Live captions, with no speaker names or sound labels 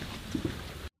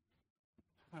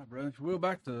brother, if you will,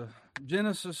 back to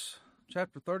Genesis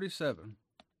chapter 37.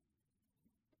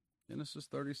 Genesis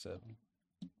 37.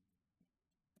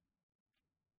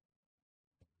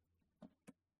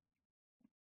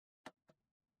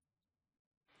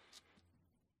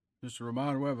 Just a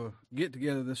reminder, we have a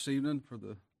get-together this evening for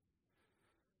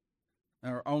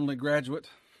our only graduate,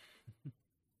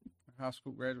 our high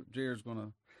school graduate. Jared's going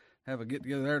to have a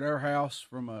get-together there at our house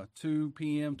from 2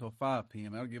 p.m. till 5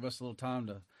 p.m. That'll give us a little time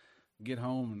to get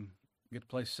home and get the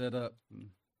place set up. And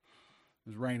it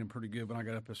was raining pretty good when I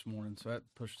got up this morning, so that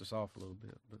pushed us off a little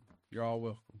bit. But you're all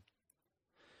welcome.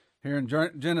 Here in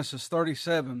Genesis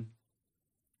 37,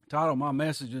 the title of my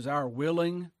message is Our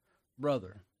Willing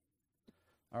Brother.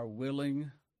 Our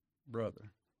willing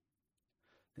brother.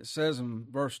 It says in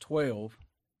verse 12,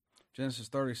 Genesis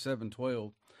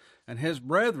 37:12, and his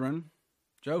brethren,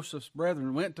 Joseph's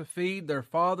brethren, went to feed their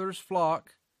father's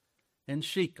flock in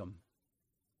Shechem.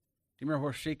 Do you remember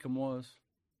where Shechem was?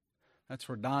 That's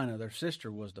where Dinah, their sister,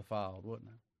 was defiled, wasn't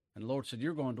it? And the Lord said,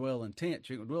 you're going to dwell in tents,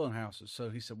 you're going to dwell in houses. So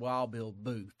he said, well, I'll build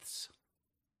booths.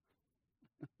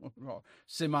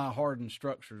 Semi-hardened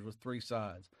structures with three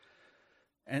sides.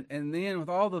 And then with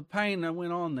all the pain that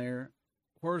went on there,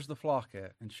 where's the flock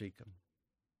at in Shechem?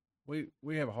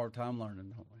 We have a hard time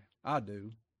learning, don't we? I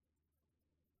do.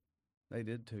 They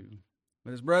did too.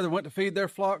 But his brethren went to feed their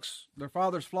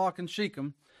father's flock in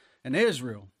Shechem, and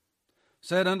Israel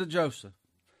said unto Joseph,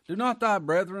 do not thy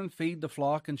brethren feed the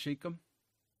flock in Shechem?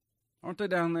 Aren't they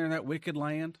down there in that wicked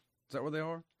land? Is that where they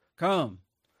are? Come,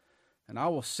 and I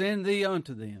will send thee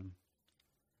unto them.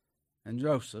 And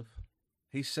Joseph,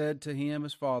 he said to him,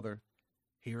 his father,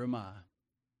 here am I.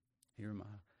 Here am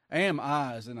I. Am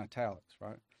I is in italics,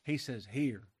 right? He says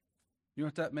here. You know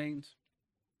what that means?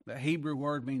 That Hebrew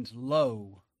word means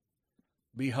lo,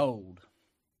 behold.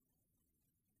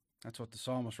 That's what the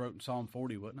psalmist wrote in Psalm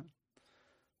 40, wasn't it?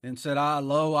 Then said I,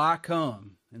 lo, I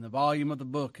come. In the volume of the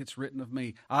book it's written of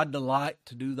me, I delight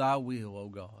to do thy will, O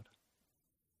God.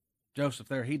 Joseph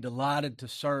there, he delighted to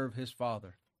serve his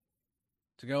father,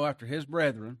 to go after his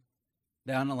brethren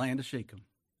down the land of Shechem.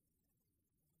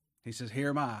 He says, here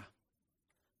am I.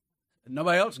 If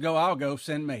nobody else go, I'll go,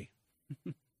 send me.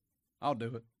 I'll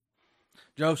do it.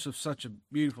 Joseph's such a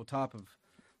beautiful type of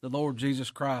the Lord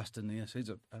Jesus Christ in this. He's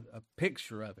a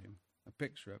picture of him, a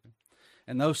picture of him.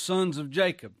 And those sons of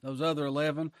Jacob, those other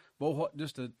 11, boy, what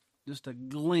just a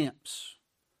glimpse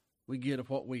we get of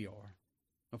what we are,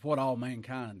 of what all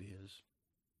mankind is.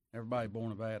 Everybody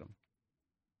born of Adam.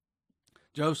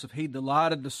 Joseph, he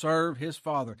delighted to serve his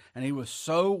father, and he was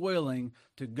so willing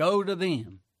to go to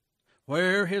them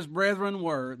where his brethren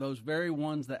were, those very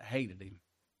ones that hated him.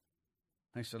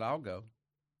 He said, I'll go.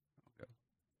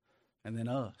 And then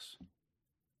us,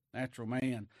 natural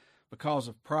man, because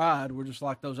of pride, we're just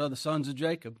like those other sons of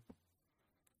Jacob.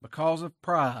 Because of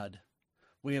pride,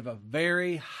 we have a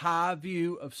very high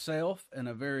view of self and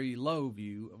a very low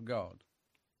view of God.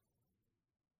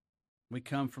 We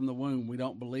come from the womb. We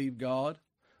don't believe God.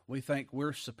 We think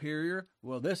we're superior.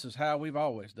 Well, this is how we've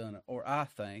always done it. Or I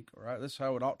think, or this is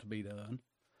how it ought to be done.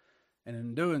 And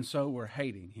in doing so, we're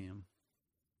hating him.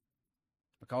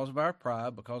 Because of our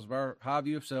pride, because of our high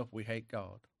view of self, we hate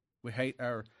God. We hate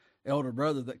our elder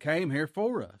brother that came here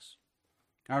for us.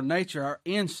 Our nature, our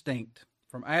instinct,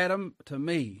 from Adam to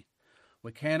me,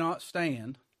 we cannot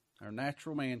stand, our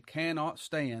natural man cannot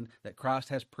stand that Christ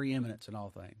has preeminence in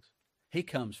all things. He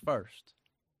comes first.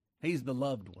 He's the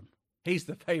loved one. He's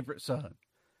the favorite son.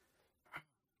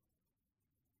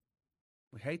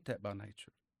 We hate that by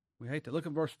nature. We hate that. Look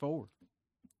at verse 4.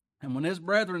 And when his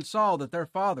brethren saw that their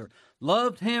father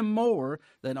loved him more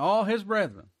than all his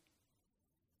brethren,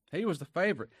 he was the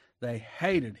favorite, they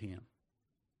hated him.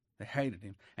 They hated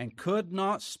him and could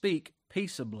not speak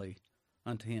peaceably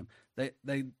unto him. They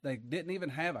didn't even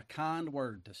have a kind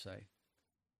word to say.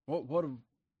 Well,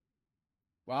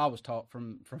 I was taught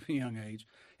from a young age,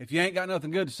 if you ain't got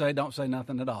nothing good to say, don't say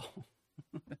nothing at all.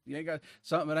 You ain't got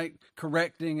something that ain't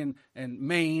correcting and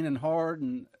mean and hard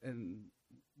and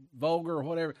vulgar or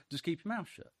whatever, just keep your mouth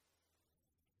shut.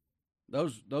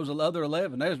 Those other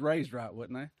 11, they was raised right,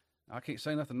 wasn't they? I can't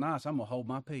say nothing nice. I'm going to hold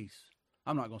my peace.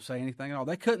 I'm not going to say anything at all.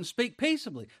 They couldn't speak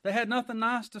peaceably. They had nothing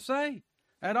nice to say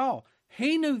at all.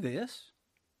 He knew this.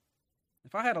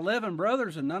 If I had 11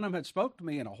 brothers and none of them had spoke to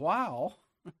me in a while,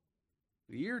 a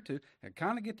year or two, I'd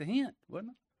kind of get the hint,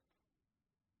 wouldn't it?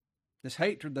 This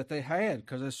hatred that they had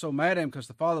because they're so mad at him because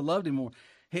the father loved him more,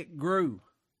 it grew.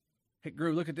 It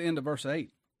grew. Look at the end of verse 8,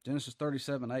 Genesis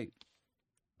 37:8. It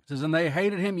says, and they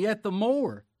hated him yet the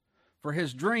more for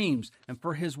his dreams and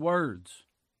for his words.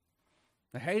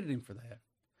 They hated him for that.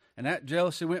 And that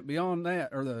jealousy went beyond that,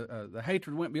 or the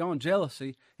hatred went beyond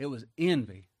jealousy. It was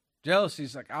envy. Jealousy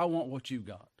is like, I want what you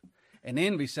got. And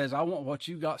envy says, I want what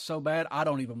you got so bad, I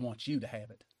don't even want you to have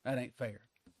it. That ain't fair.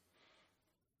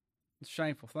 It's a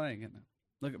shameful thing, isn't it?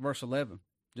 Look at verse 11,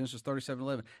 Genesis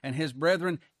 37:11. And his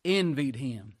brethren envied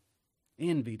him.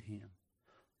 Envied him.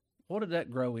 What did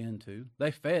that grow into?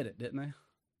 They fed it, didn't they?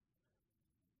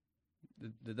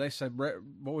 Did they say,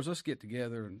 boys, let's get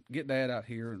together and get Dad out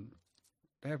here, and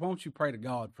Dad, why don't you pray to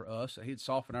God for us that he'd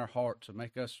soften our hearts and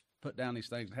make us put down these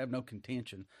things and have no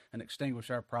contention and extinguish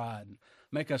our pride and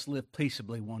make us live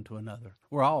peaceably one to another.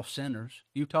 We're all sinners.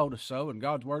 You told us so, and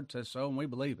God's word says so, and we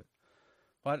believe it.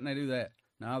 Why didn't they do that?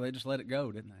 No, they just let it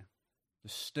go, didn't they?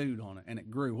 Just stewed on it, and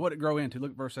it grew. What did it grow into?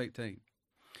 Look at verse 18.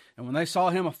 And when they saw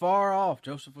him afar off,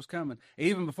 Joseph was coming,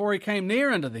 even before he came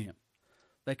near unto them,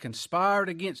 they conspired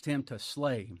against him to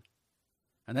slay him.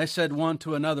 And they said one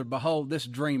to another, behold, this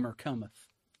dreamer cometh.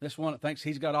 This one that thinks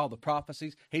he's got all the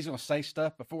prophecies, he's going to say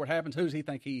stuff before it happens. Who does he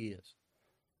think he is?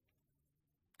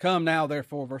 Come now,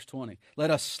 therefore, verse 20, let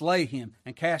us slay him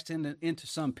and cast him into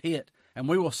some pit, and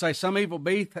we will say, some evil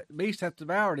beast hath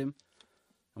devoured him,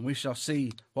 and we shall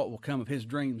see what will come of his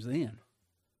dreams then.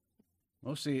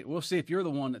 We'll see if you're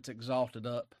the one that's exalted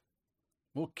up.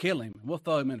 We'll kill him. We'll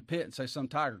throw him in a pit and say some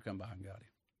tiger come by and got him.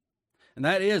 And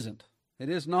it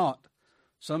is not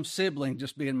some sibling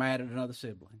just being mad at another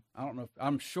sibling.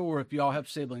 I'm sure if y'all have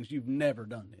siblings, you've never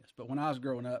done this. But when I was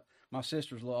growing up, my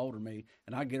sister's a little older than me,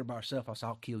 and I'd get her by herself. I said,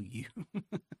 I'll kill you.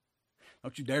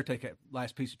 Don't you dare take that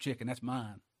last piece of chicken. That's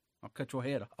mine. I'll cut your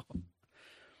head off.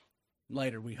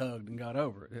 Later, we hugged and got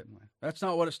over it, didn't we? That's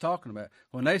not what it's talking about.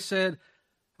 When they said,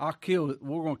 we're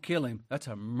going to kill him, that's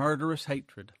a murderous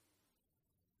hatred.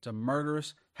 It's a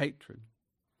murderous hatred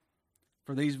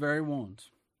for these very ones.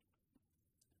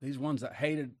 These ones that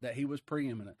hated that he was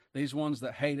preeminent. These ones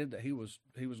that hated that he was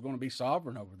going to be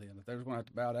sovereign over them, that they were going to have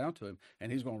to bow down to him,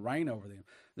 and he's going to reign over them.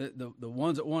 The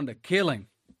ones that wanted to kill him,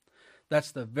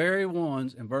 that's the very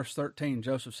ones, in verse 13,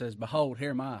 Joseph says, behold, here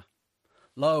am I.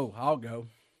 Lo, I'll go.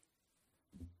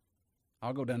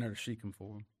 I'll go down there to Shechem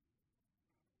for him.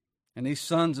 And these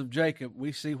sons of Jacob,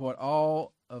 we see what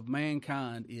all of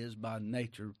mankind is by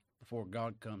nature before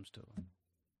God comes to them.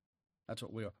 That's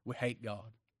what we are. We hate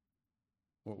God.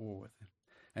 We're at war with him.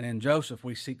 And in Joseph,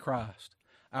 we see Christ,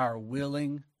 our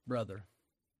willing brother,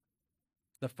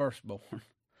 the firstborn,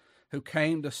 who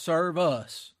came to serve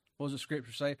us, what does the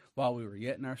scripture say? While we were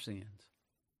yet in our sins.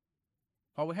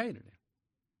 While we hated him.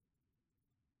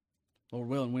 Lord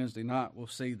willing, Wednesday night, we'll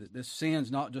see that this sin's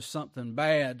not just something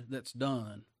bad that's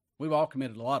done. We've all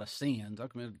committed a lot of sins.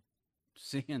 I've committed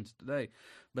sins today.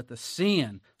 But the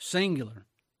sin, singular,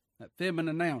 that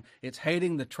feminine noun, it's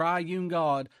hating the triune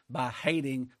God by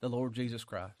hating the Lord Jesus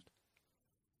Christ,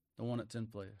 the one that's in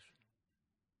flesh.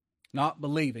 Not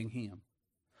believing him.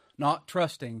 Not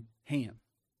trusting him.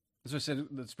 As I said,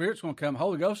 the Spirit's going to come,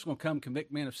 Holy Ghost is going to come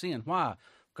convict men of sin. Why?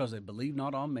 Because they believe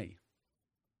not on me.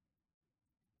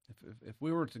 If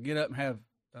we were to get up and have,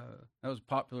 that was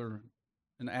popular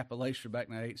in Appalachia back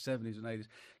in the 70s and 80s,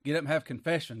 get up and have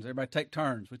confessions. Everybody take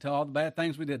turns. We tell all the bad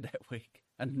things we did that week.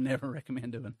 I never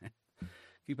recommend doing that.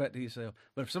 Keep that to yourself.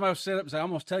 But if somebody sit up and say, I'm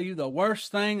going to tell you the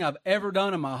worst thing I've ever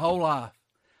done in my whole life,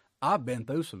 I've been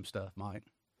through some stuff, Mike.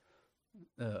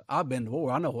 I've been to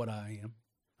war. I know what I am.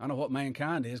 I know what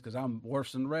mankind is because I'm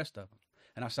worse than the rest of them.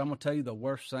 And I said, I'm going to tell you the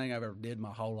worst thing I've ever did in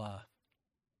my whole life.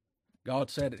 God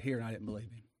said it here and I didn't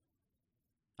believe him.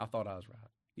 I thought I was right.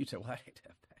 You say, well, that ain't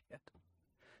that bad.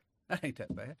 That ain't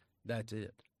that bad. That's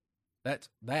it.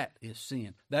 That is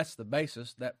sin. That's the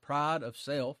basis, that pride of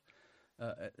self.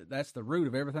 That's the root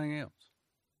of everything else.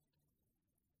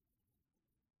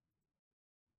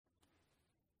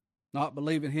 Not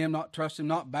believing him, not trusting him,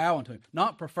 not bowing to him,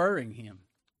 not preferring him,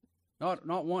 not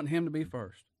wanting him to be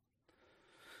first.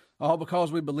 All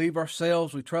because we believe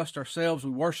ourselves, we trust ourselves, we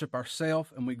worship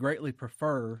ourselves, and we greatly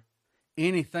prefer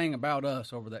anything about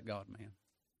us over that God-man.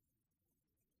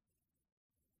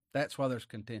 That's why there's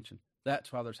contention.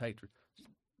 That's why there's hatred.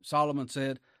 Solomon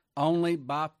said, only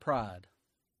by pride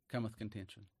cometh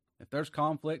contention. If there's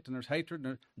conflict and there's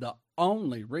hatred, the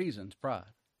only reason's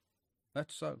pride.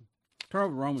 That's so. Turn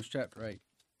over to Romans chapter 8.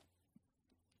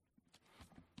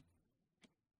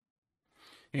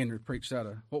 Henry preached out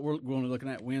of what we're going to be looking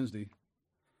at Wednesday.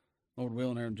 Lord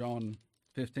willing, there in John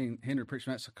 15, Henry preached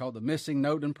that's called the missing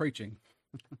note in preaching.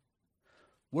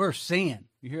 We're sin.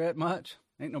 You hear that much?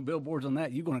 Ain't no billboards on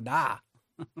that. You're going to die.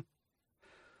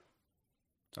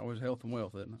 It's always health and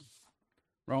wealth, isn't it?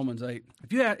 Romans 8.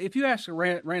 If you ask a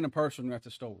random person at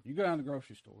the store, you go down to the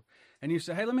grocery store, and you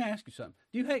say, hey, let me ask you something.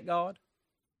 Do you hate God?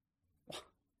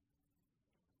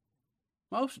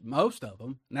 Most of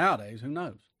them nowadays, who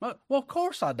knows? Well, of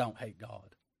course I don't hate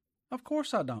God. Of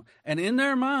course I don't. And in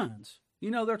their minds,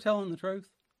 they're telling the truth.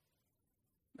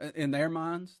 In their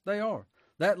minds, they are.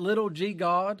 That little G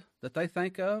God that they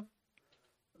think of,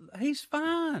 he's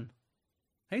fine.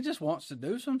 He just wants to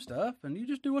do some stuff, and you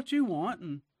just do what you want,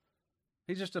 and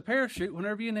he's just a parachute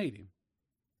whenever you need him.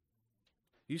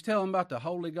 You tell him about the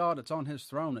holy God that's on his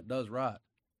throne that does right.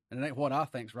 And it ain't what I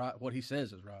think's right, what he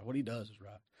says is right, what he does is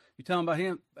right. You tell them about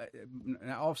him,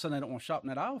 and all of a sudden they don't want to shop in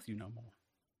that aisle with you no more.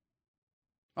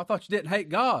 I thought you didn't hate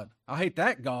God. I hate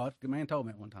that God. The man told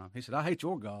me at one time. He said, I hate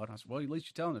your God. I said, well, at least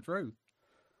you're telling the truth.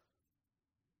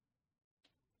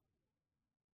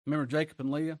 Remember Jacob and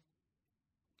Leah?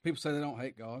 People say they don't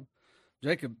hate God.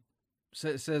 Jacob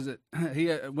says that he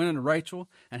went into Rachel,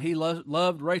 and he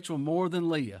loved Rachel more than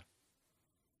Leah.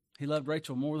 He loved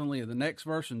Rachel more than Leah. The next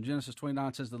verse in Genesis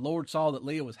 29 says, the Lord saw that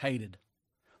Leah was hated.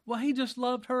 Well, he just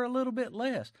loved her a little bit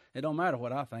less. It don't matter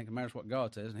what I think. It matters what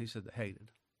God says. And he said that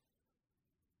hated.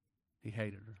 He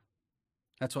hated her.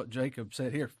 That's what Jacob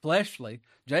said here. Fleshly,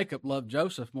 Jacob loved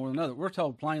Joseph more than others. We're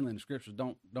told plainly in the scriptures,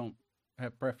 don't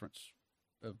have preference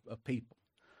of people.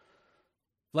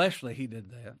 Fleshly, he did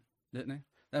that, didn't he?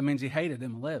 That means he hated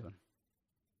them 11.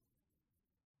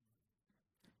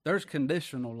 There's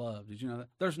conditional love. Did you know that?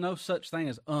 There's no such thing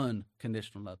as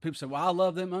unconditional love. People say, well, I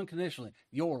love them unconditionally.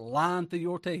 You're lying through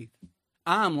your teeth.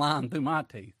 I'm lying through my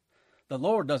teeth. The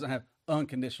Lord doesn't have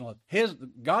unconditional love.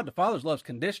 God the Father's love is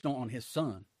conditional on his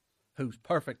Son, who's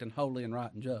perfect and holy and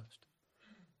right and just.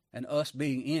 And us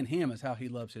being in him is how he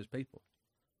loves his people.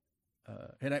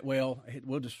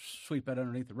 We'll just sweep that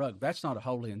underneath the rug. That's not a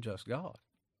holy and just God.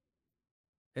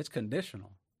 It's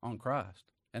conditional on Christ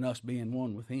and us being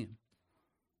one with him.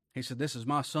 He said, this is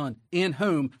my Son in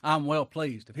whom I'm well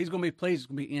pleased. If he's going to be pleased, it's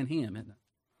going to be in him, isn't it?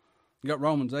 You got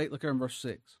Romans 8. Look here in verse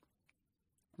 6.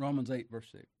 Romans 8, verse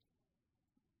 6.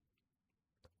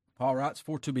 Paul writes,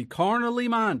 for to be carnally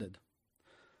minded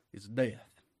is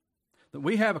death. That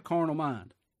we have a carnal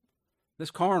mind.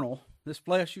 This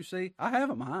flesh you see, I have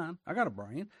a mind. I got a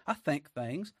brain. I think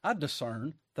things. I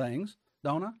discern things,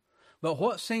 don't I? But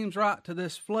what seems right to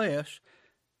this flesh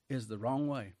is the wrong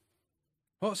way.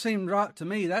 What seemed right to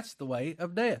me, that's the way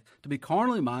of death. To be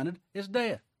carnally minded is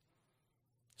death.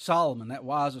 Solomon, that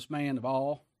wisest man of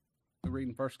all, we read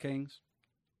in 1 Kings,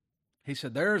 he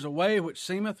said, there is a way which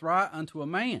seemeth right unto a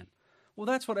man. Well,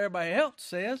 that's what everybody else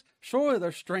says. Surely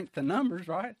there's strength in numbers,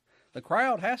 right? The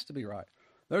crowd has to be right.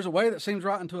 There's a way that seems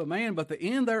right unto a man, but the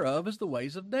end thereof is the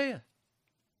ways of death.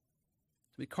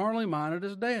 To be carnally minded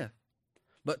is death.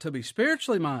 But to be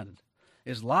spiritually minded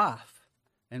is life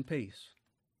and peace.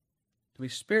 To be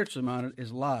spiritually minded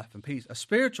is life and peace. A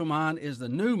spiritual mind is the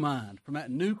new mind from that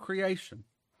new creation,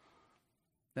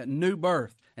 that new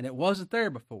birth. And it wasn't there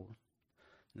before.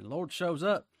 And the Lord shows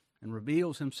up and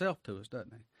reveals himself to us,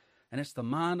 doesn't he? And it's the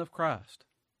mind of Christ.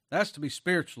 That's to be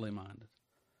spiritually minded.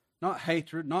 Not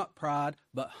hatred, not pride,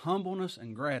 but humbleness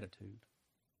and gratitude.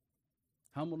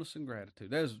 Humbleness and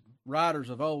gratitude. There's writers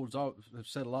of old have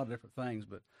said a lot of different things,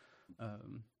 but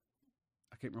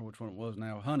I can't remember which one it was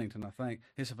now. Huntington, I think.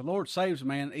 He said, if the Lord saves a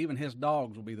man, even his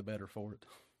dogs will be the better for it.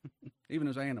 Even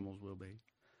his animals will be.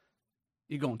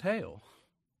 You're going to tell.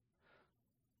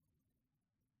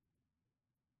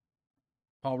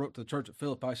 Paul wrote to the church at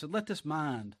Philippi, he said, let this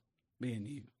mind be in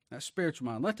you. That spiritual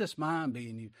mind. Let this mind be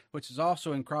in you, which is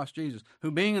also in Christ Jesus,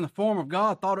 who being in the form of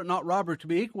God, thought it not robbery to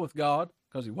be equal with God,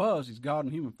 because he's God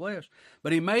in human flesh,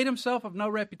 but he made himself of no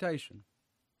reputation.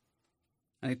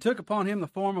 And he took upon him the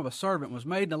form of a servant, was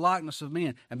made in the likeness of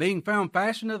men, and being found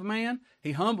fashioned of man,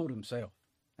 he humbled himself,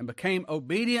 and became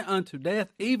obedient unto death,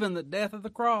 even the death of the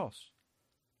cross.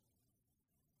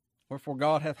 Wherefore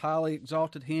God hath highly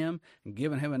exalted him, and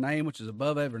given him a name which is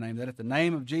above every name, that at the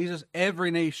name of Jesus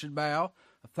every knee should bow,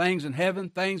 of things in heaven,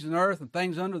 things in earth, and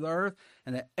things under the earth,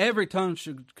 and that every tongue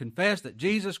should confess that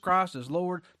Jesus Christ is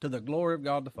Lord, to the glory of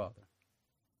God the Father.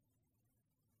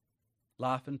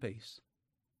 Life and peace.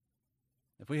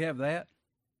 If we have that,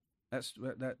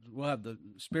 we'll have the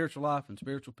spiritual life and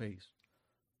spiritual peace.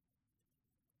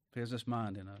 If he has this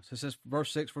mind in us. It says,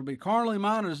 verse 6, for to be carnally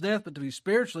minded is death, but to be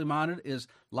spiritually minded is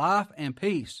life and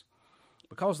peace.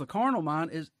 Because the carnal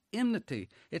mind is enmity,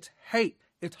 it's hate,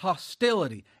 it's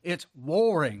hostility, it's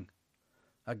warring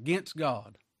against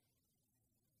God.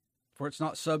 For it's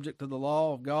not subject to the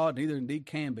law of God, neither indeed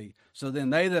can be. So then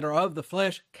they that are of the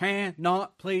flesh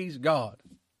cannot please God.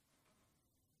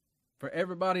 For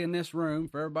everybody in this room,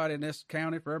 for everybody in this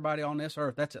county, for everybody on this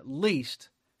earth, that's at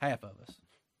least half of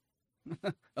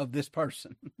us, of this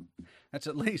person. That's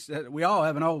at least, we all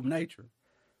have an old nature.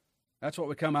 That's what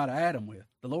we come out of Adam with.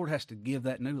 The Lord has to give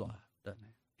that new life, doesn't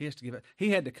he? He has to give it.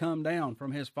 He had to come down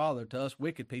from his Father to us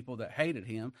wicked people that hated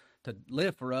him to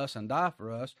live for us and die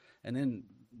for us, and then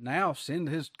now send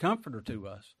his Comforter to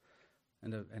us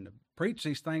and to preach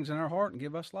these things in our heart and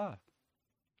give us life.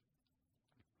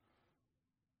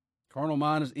 Carnal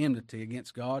mind is enmity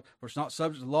against God, for it's not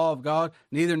subject to the law of God,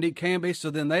 neither indeed can be. So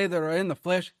then they that are in the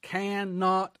flesh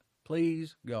cannot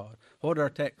please God. What did our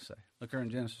text say? Look here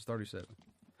in Genesis 37.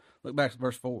 Look back to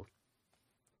verse 4.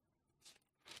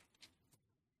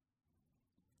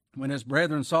 When his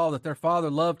brethren saw that their father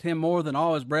loved him more than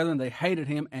all his brethren, they hated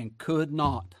him and could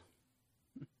not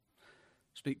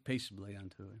speak peaceably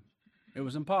unto him. It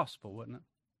was impossible, wasn't it?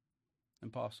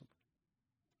 Impossible.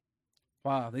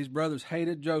 Why? These brothers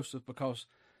hated Joseph because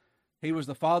he was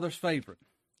the Father's favorite.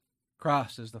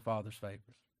 Christ is the Father's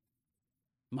favorite.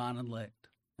 Mine elect,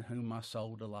 in whom my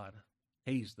soul delighteth.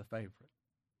 He's the favorite.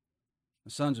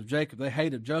 The sons of Jacob, they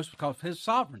hated Joseph because of his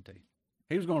sovereignty.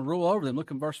 He was going to rule over them.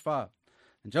 Look in verse 5.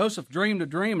 And Joseph dreamed a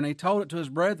dream, and he told it to his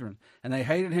brethren, and they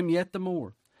hated him yet the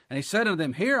more. And he said unto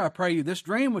them, Hear, I pray you, this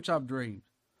dream which I've dreamed.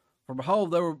 For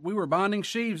behold, we were binding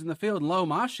sheaves in the field, and lo,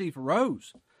 my sheaf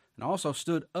arose, and also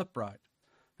stood upright.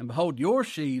 And behold, your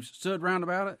sheaves stood round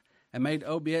about it, and made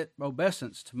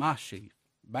obeisance to my sheaf,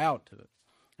 bowed to it.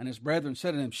 And his brethren said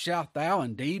unto him, Shalt thou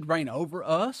indeed reign over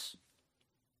us?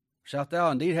 Shalt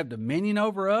thou indeed have dominion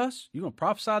over us? You going to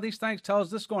prophesy these things, tell us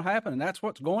this is going to happen, and that's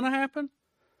what's going to happen?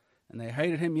 And they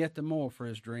hated him yet the more for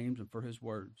his dreams and for his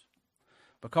words.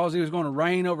 Because he was going to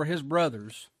reign over his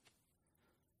brothers,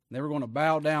 they were going to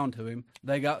bow down to him,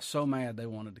 they got so mad they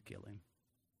wanted to kill him.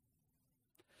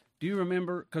 Do you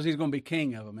remember, because he's going to be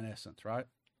king of them in essence, right?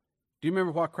 Do you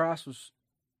remember why Christ was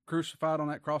crucified on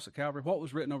that cross at Calvary? What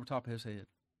was written over top of his head?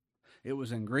 It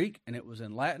was in Greek, and it was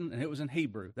in Latin, and it was in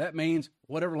Hebrew. That means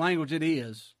whatever language it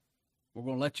is, we're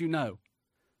going to let you know,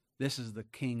 this is the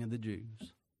King of the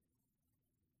Jews.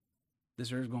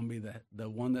 This is going to be the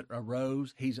one that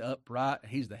arose. He's upright.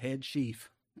 He's the head chief.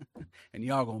 And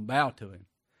y'all going to bow to him.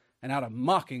 And out of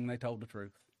mocking, they told the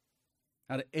truth.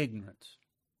 Out of ignorance,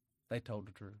 they told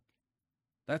the truth.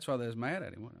 That's why they was mad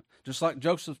at him, wasn't it? Just like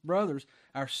Joseph's brothers,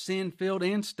 our sin-filled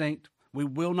instinct, we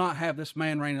will not have this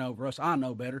man reigning over us. I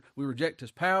know better. We reject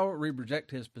his power. We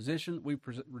reject his position. We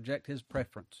reject his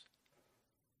preference.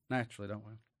 Naturally, don't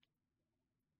we?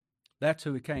 That's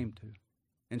who he came to.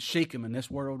 And Shechem in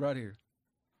this world right here.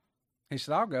 He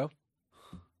said, I'll go.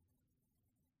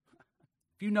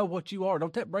 If you know what you are,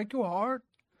 don't that break your heart?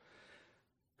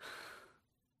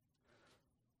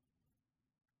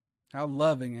 How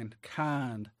loving and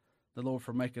kind the Lord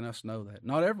for making us know that.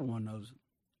 Not everyone knows it,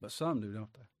 but some do,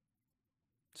 don't they?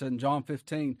 It said in John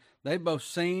 15, they both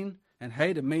seen and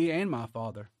hated me and my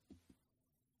Father.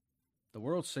 The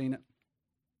world's seen it.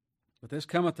 But this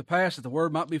cometh to pass that the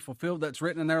word might be fulfilled that's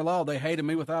written in their law. They hated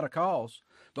me without a cause.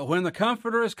 But when the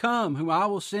Comforter is come, whom I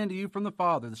will send to you from the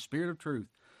Father, the Spirit of truth,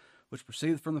 which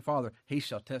proceedeth from the Father, he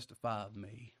shall testify of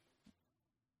me.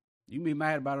 You can be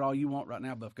mad about it all you want right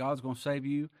now, but if God's going to save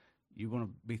you, you're going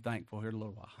to be thankful here in a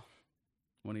little while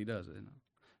when he does it. You know?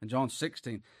 In John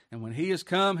 16, and when he is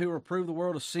come, he will reprove the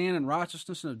world of sin and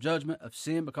righteousness and of judgment of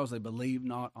sin because they believe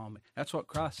not on me. That's what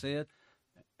Christ said,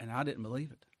 and I didn't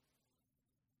believe it.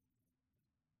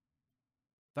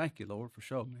 Thank you, Lord, for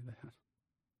showing me that.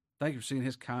 Thank you for seeing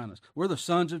his kindness. We're the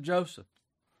sons of Joseph.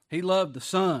 He loved the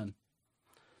son.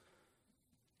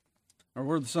 Or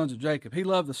we're the sons of Jacob. He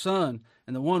loved the son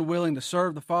and the one willing to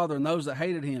serve the Father and those that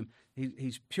hated him.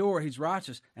 He's pure, he's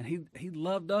righteous, and he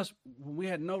loved us when we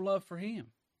had no love for him.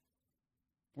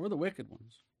 We're the wicked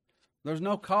ones. There's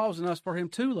no cause in us for him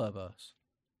to love us.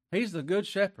 He's the good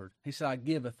shepherd. He said, I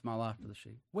giveth my life to the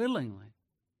sheep. Willingly.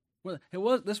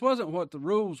 Well, this wasn't what the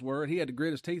rules were. He had to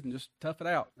grit his teeth and just tough it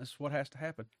out. That's what has to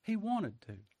happen. He wanted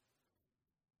to.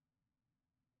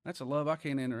 That's a love I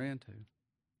can't enter into.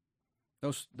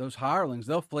 Those hirelings,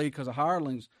 they'll flee because the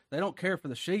hirelings, they don't care for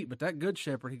the sheep, but that good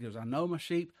shepherd, he goes, I know my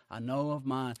sheep, I know of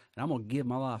mine, and I'm going to give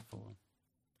my life for them.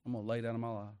 I'm going to lay down my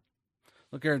life.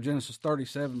 Look here at Genesis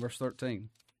 37, verse 13.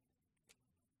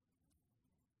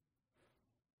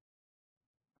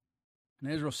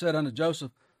 And Israel said unto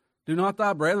Joseph, do not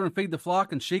thy brethren feed the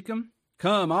flock in Shechem?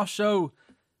 Come,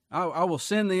 I will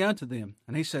send thee unto them.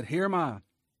 And he said, Here am I.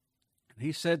 And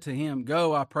he said to him,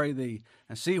 Go, I pray thee,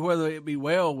 and see whether it be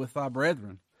well with thy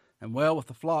brethren, and well with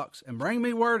the flocks, and bring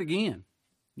me word again.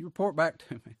 You report back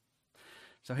to me.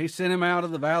 So he sent him out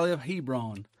of the valley of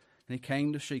Hebron, and he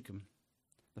came to Shechem.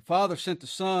 The father sent the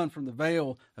son from the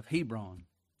vale of Hebron.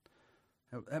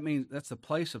 That means that's the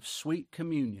place of sweet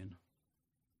communion.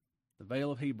 The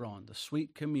vale of Hebron, the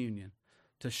sweet communion,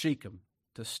 to Shechem,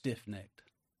 to stiff-necked,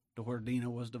 to where Dinah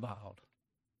was defiled.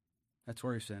 That's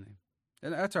where he sent him.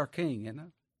 And that's our King, isn't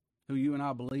it? Who you and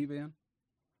I believe in.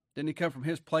 Didn't he come from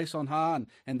his place on high?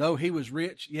 And though he was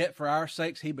rich, yet for our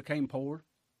sakes he became poor,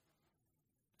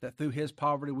 that through his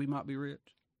poverty we might be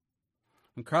rich.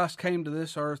 When Christ came to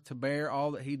this earth to bear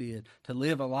all that he did, to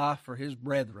live a life for his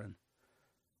brethren,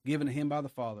 given to him by the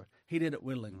Father, he did it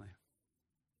willingly.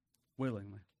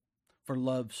 Willingly. For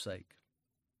love's sake.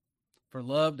 For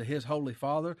love to his holy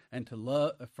Father, and for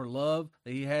love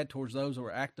that he had towards those who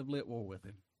were actively at war with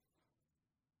him.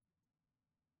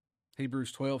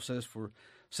 Hebrews 12 says, "For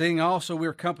seeing also we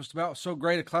are compassed about with so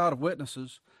great a cloud of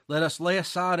witnesses, let us lay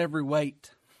aside every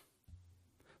weight."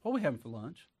 What are we having for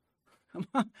lunch?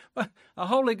 A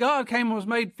holy God came and was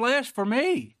made flesh for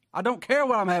me. I don't care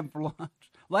what I'm having for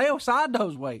lunch. Lay aside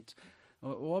those weights.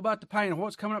 What about the pain of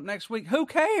what's coming up next week? Who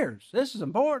cares? This is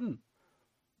important.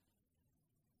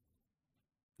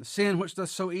 The sin which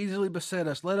does so easily beset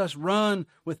us, let us run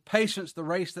with patience the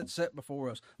race that's set before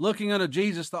us, looking unto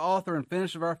Jesus, the author and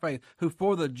finisher of our faith, who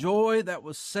for the joy that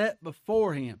was set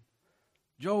before him,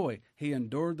 joy, he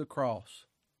endured the cross.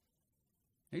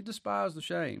 He despised the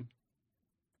shame,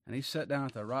 and he sat down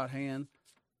at the right hand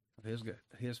of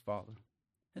his Father.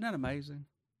 Isn't that amazing?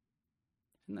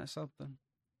 Isn't that something?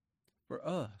 For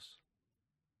us.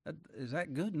 Is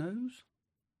that good news?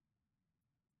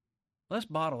 Let's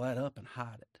bottle that up and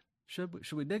hide it. Should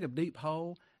we dig a deep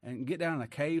hole and get down in a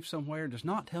cave somewhere and just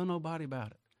not tell nobody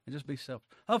about it and just be selfish?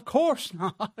 Of course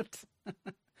not.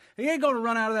 He ain't going to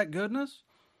run out of that goodness.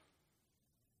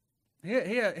 He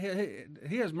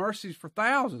has mercies for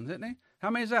thousands, isn't he? How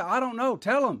many is that? I don't know.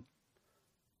 Tell him.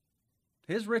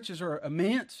 His riches are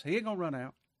immense. He ain't going to run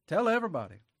out. Tell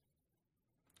everybody.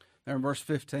 There in verse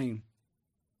 15.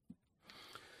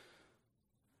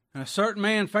 And a certain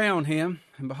man found him,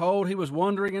 and behold, he was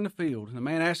wandering in the field. And the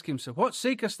man asked him, said, "What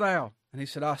seekest thou?" And he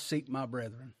said, "I seek my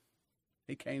brethren."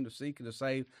 He came to seek and to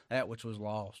save that which was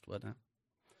lost, wasn't it?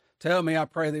 "Tell me, I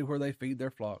pray thee, where they feed their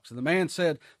flocks." And the man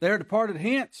said, "They are departed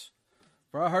hence.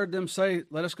 For I heard them say,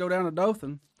 Let us go down to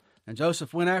Dothan. And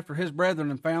Joseph went after his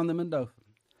brethren and found them in Dothan.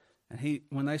 And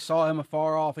when they saw him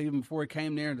afar off, even before he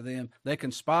came near to them, they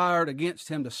conspired against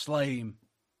him to slay him.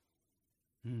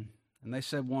 And they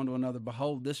said one to another,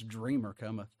 Behold, this dreamer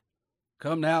cometh.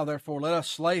 Come now, therefore, let us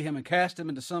slay him and cast him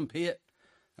into some pit.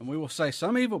 And we will say,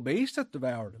 Some evil beast hath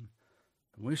devoured him.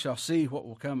 And we shall see what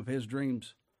will come of his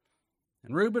dreams.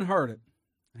 And Reuben heard it.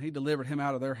 And he delivered him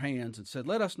out of their hands and said,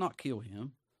 Let us not kill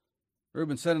him.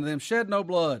 Reuben said unto them, Shed no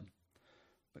blood,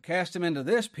 but cast him into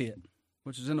this pit,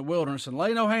 which is in the wilderness, and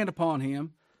lay no hand upon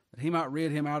him, that he might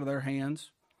rid him out of their hands,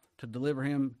 to deliver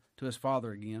him to his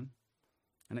father again.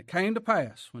 And it came to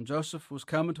pass, when Joseph was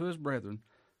coming to his brethren,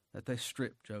 that they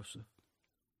stripped Joseph.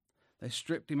 They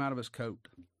stripped him out of his coat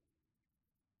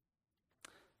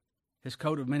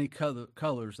of many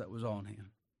colors that was on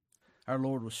him. Our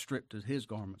Lord was stripped of his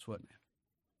garments, wasn't he?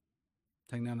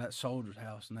 Taken down to that soldier's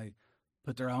house, and they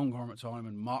put their own garments on him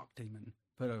and mocked him and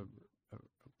put a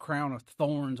crown of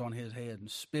thorns on his head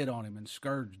and spit on him and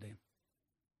scourged him.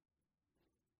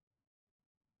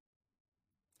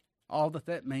 All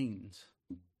that means,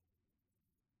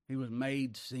 he was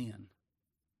made sin.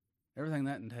 Everything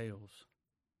that entails.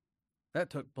 That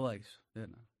took place,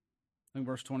 didn't it? In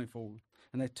verse 24.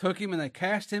 And they took him and they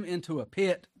cast him into a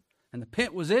pit, and the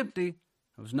pit was empty.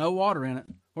 There was no water in it.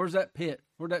 Where's that pit?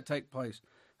 Where'd that take place?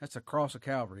 That's the cross of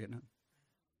Calvary, isn't it?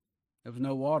 There was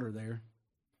no water there.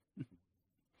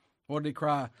 What did he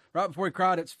cry? Right before he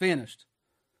cried, it's finished.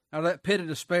 Out of that pit of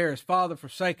despair, his father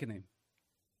forsaken him.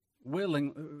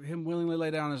 Him willingly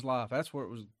lay down his life. That's where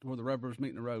the rubber was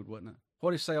meeting the road, wasn't it? What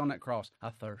did he say on that cross?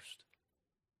 I thirst.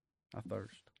 I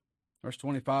thirst. Verse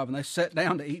 25, and they sat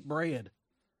down to eat bread.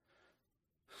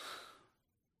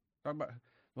 Talk about,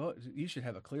 well, you should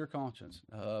have a clear conscience.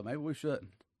 Maybe we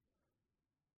shouldn't.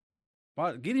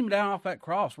 But get him down off that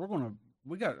cross.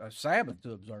 We got a Sabbath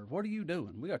to observe. What are you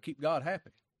doing? We got to keep God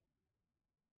happy.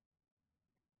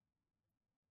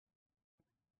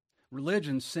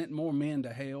 Religion sent more men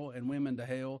to hell and women to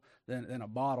hell than a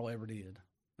bottle ever did,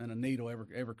 than a needle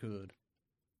ever could.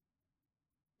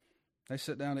 They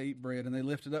sat down to eat bread, and they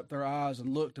lifted up their eyes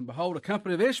and looked, and behold, a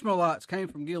company of Ishmaelites came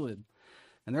from Gilead,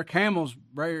 and their camels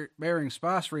bearing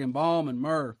spicery and balm and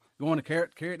myrrh, going to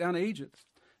carry it down to Egypt.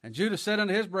 And Judah said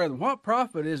unto his brethren, What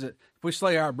profit is it if we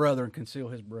slay our brother and conceal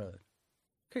his blood?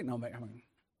 We're going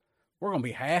to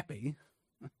be happy.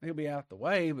 He'll be out the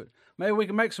way, but maybe we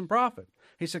can make some profit.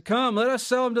 He said, Come, let us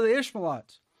sell him to the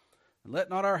Ishmaelites, and let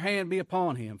not our hand be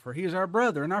upon him, for he is our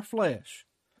brother and our flesh.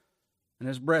 And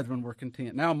his brethren were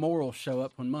content. Now morals show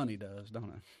up when money does,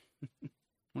 don't it?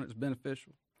 When it's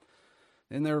beneficial.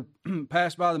 Then there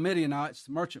passed by the Midianites,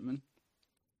 the merchantmen,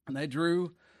 and they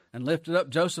drew and lifted up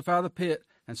Joseph out of the pit,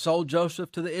 and sold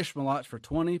Joseph to the Ishmaelites for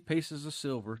 20 pieces of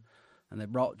silver, and they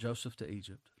brought Joseph to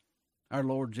Egypt. Our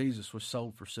Lord Jesus was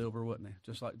sold for silver, wasn't he?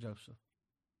 Just like Joseph.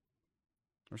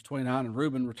 Verse 29, and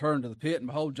Reuben returned to the pit, and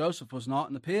behold, Joseph was not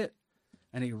in the pit,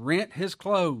 and he rent his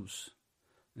clothes.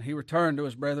 And he returned to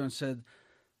his brethren and said,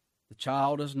 the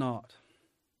child is not.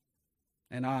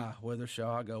 And I, whither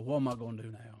shall I go? What am I going to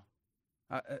do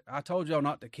now? I told y'all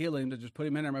not to kill him, to just put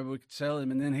him in there. Maybe we could sell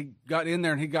him. And then he got in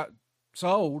there and he got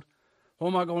sold. What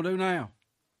am I going to do now?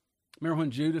 Remember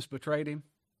when Judas betrayed him?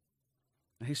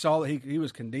 And he saw that he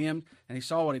was condemned, and he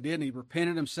saw what he did, and he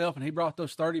repented himself, and he brought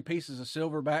those 30 pieces of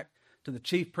silver back to the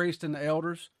chief priest and the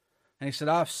elders. And he said,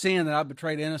 I've sinned that I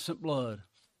betrayed innocent blood.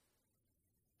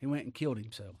 He went and killed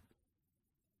himself.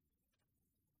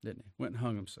 Didn't he? Went and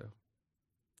hung himself.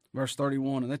 Verse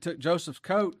 31, and they took Joseph's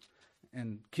coat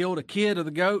and killed a kid of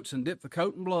the goats and dipped the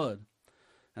coat in blood.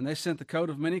 And they sent the coat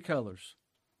of many colors.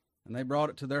 And they brought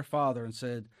it to their father and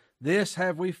said, this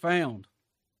have we found.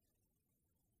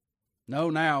 Know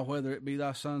now whether it be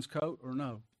thy son's coat or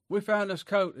no. We found this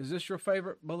coat. Is this your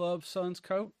favorite beloved son's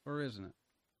coat or isn't it?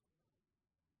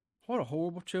 What a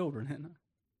horrible children, isn't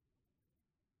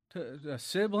it? To a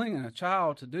sibling and a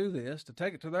child to do this, to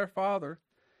take it to their father,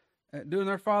 doing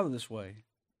their father this way.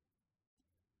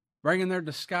 Bringing their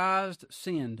disguised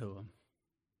sin to them.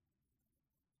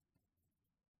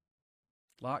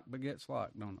 Like begets like,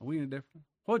 don't know. Are we any different?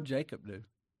 What did Jacob do?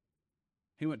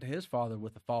 He went to his father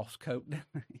with a false coat,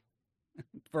 didn't he?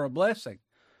 For a blessing.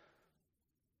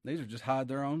 These are just hide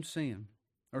their own sin.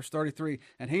 Verse 33,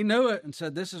 and he knew it and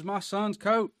said, this is my son's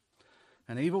coat.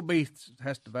 An evil beast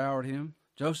has devoured him.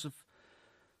 Joseph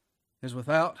is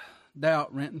without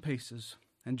doubt rent in pieces.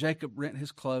 And Jacob rent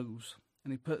his clothes.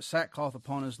 And he put sackcloth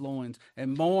upon his loins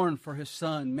and mourned for his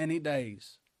son many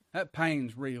days. That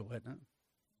pain's real, isn't it?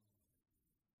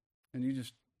 And you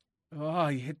just,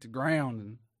 you hit the ground.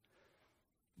 And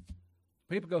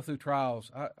people go through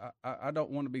trials. I don't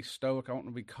want to be stoic. I want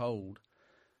to be cold.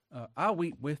 I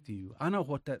weep with you. I know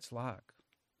what that's like.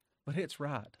 But it's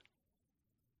right.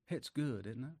 It's good,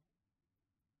 isn't it?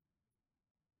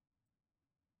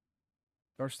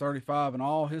 Verse 35, and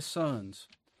all his sons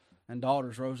and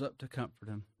daughters rose up to comfort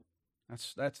him.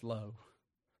 That's low.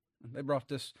 They brought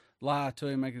this lie to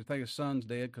him, making him think his son's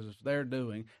dead because it's their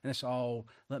doing. And it's all,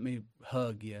 let me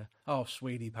hug you. Oh,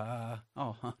 sweetie pie.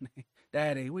 Oh, honey.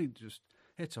 Daddy,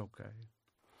 it's okay.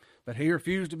 But he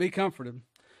refused to be comforted.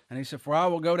 And he said, for I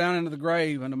will go down into the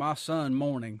grave unto my son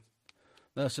mourning.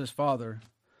 Thus his father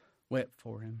wept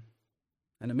for him.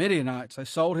 And the Midianites, they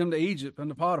sold him to Egypt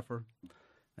unto Potiphar,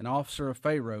 an officer of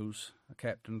Pharaoh's, a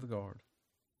captain of the guard.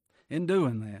 In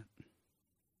doing that,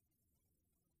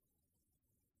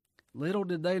 little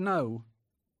did they know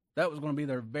that was going to be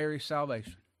their very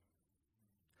salvation.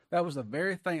 That was the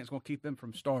very thing that's going to keep them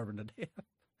from starving to death.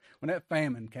 When that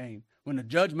famine came, when the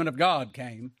judgment of God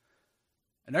came,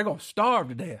 and they're going to starve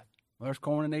to death. Well, there's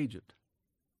corn in Egypt.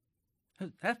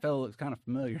 That fellow looks kind of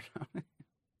familiar.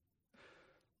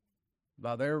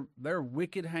 By their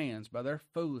wicked hands, by their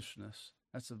foolishness,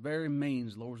 that's the very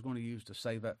means the Lord's going to use to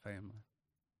save that family.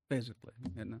 Physically,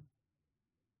 isn't it?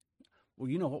 Well,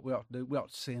 you know what we ought to do? We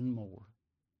ought to sin more.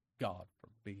 God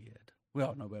forbid. We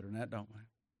ought to know better than that, don't we?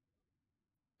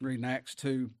 Reading Acts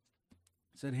 2.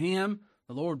 It said, him,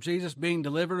 the Lord Jesus, being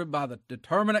delivered by the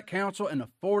determinate counsel and the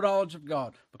foreknowledge of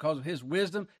God, because of his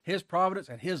wisdom, his providence,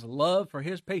 and his love for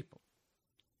his people.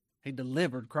 He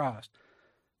delivered Christ.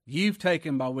 You've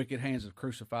taken by wicked hands and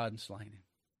crucified and slain him.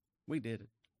 We did it.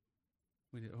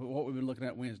 We did. What we've been looking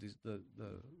at Wednesdays,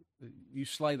 you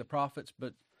slay the prophets,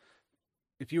 but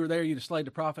if you were there, you'd have slayed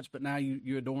the prophets, but now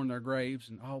you adorn their graves,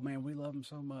 and, oh, man, we love them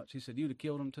so much. He said, you'd have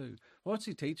killed them too. What's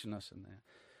he teaching us in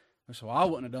that? So I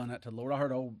wouldn't have done that to the Lord. I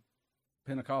heard an old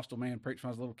Pentecostal man preach when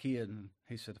I was a little kid, and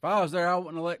he said, if I was there, I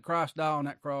wouldn't have let Christ die on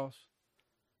that cross.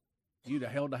 You'd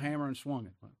have held the hammer and swung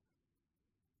it.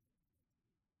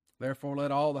 Therefore,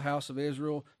 let all the house of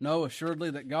Israel know assuredly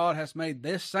that God has made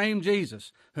this same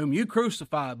Jesus, whom you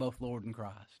crucified, both Lord and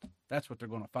Christ. That's what they're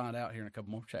going to find out here in a couple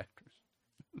more chapters.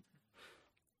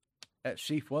 That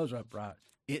sheaf was upright.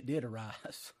 It did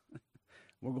arise.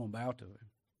 We're going to bow to him.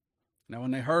 Now, when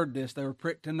they heard this, they were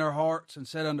pricked in their hearts and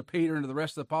said unto Peter and to the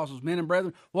rest of the apostles, men and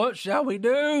brethren, what shall we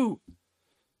do?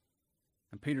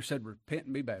 And Peter said, repent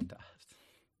and be baptized.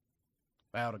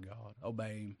 Bow to God.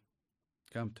 Obey him.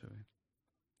 Come to him.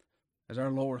 As our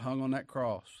Lord hung on that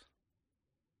cross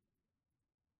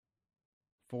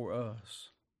for us,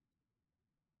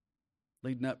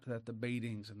 leading up to that, the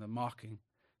beatings and the mocking,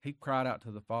 he cried out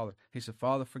to the Father. He said,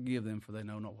 Father, forgive them, for they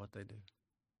know not what they do.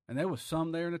 And there was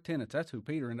some there in attendance. That's who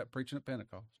Peter ended up preaching at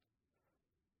Pentecost.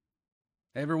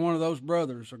 Every one of those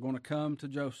brothers are going to come to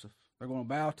Joseph. They're going to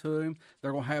bow to him.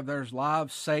 They're going to have their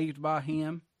lives saved by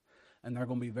him, and they're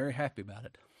going to be very happy about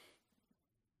it.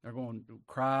 They're going to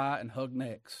cry and hug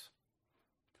necks.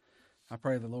 I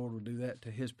pray the Lord would do that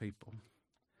to his people,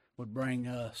 would bring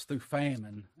us through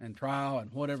famine and trial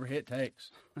and whatever it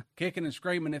takes, kicking and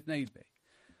screaming if need be,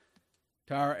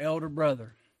 to our elder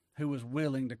brother who was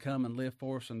willing to come and live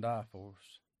for us and die for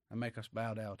us and make us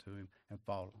bow down to him and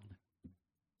fall on him.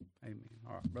 Amen.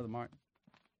 All right, Brother Mike.